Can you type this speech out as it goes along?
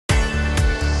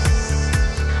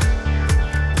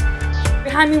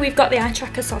Behind me we've got the eye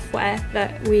tracker software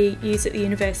that we use at the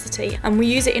university, and we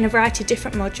use it in a variety of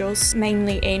different modules,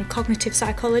 mainly in cognitive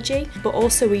psychology, but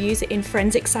also we use it in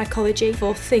forensic psychology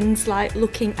for things like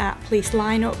looking at police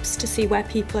lineups to see where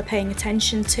people are paying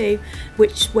attention to,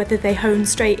 whether they hone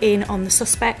straight in on the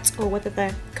suspect or whether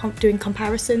they're doing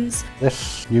comparisons.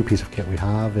 This new piece of kit we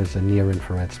have is a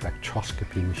near-infrared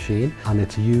spectroscopy machine, and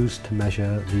it's used to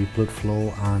measure the blood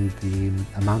flow and the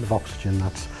amount of oxygen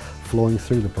that's flowing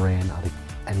through the brain at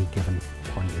any given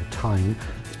point in time.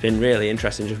 It's been really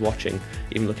interesting just watching,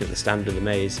 even looking at the standard of the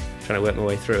maze, trying to work my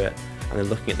way through it, and then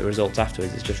looking at the results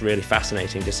afterwards. It's just really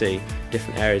fascinating to see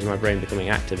different areas of my brain becoming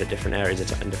active at different areas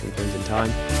and different points in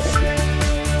time.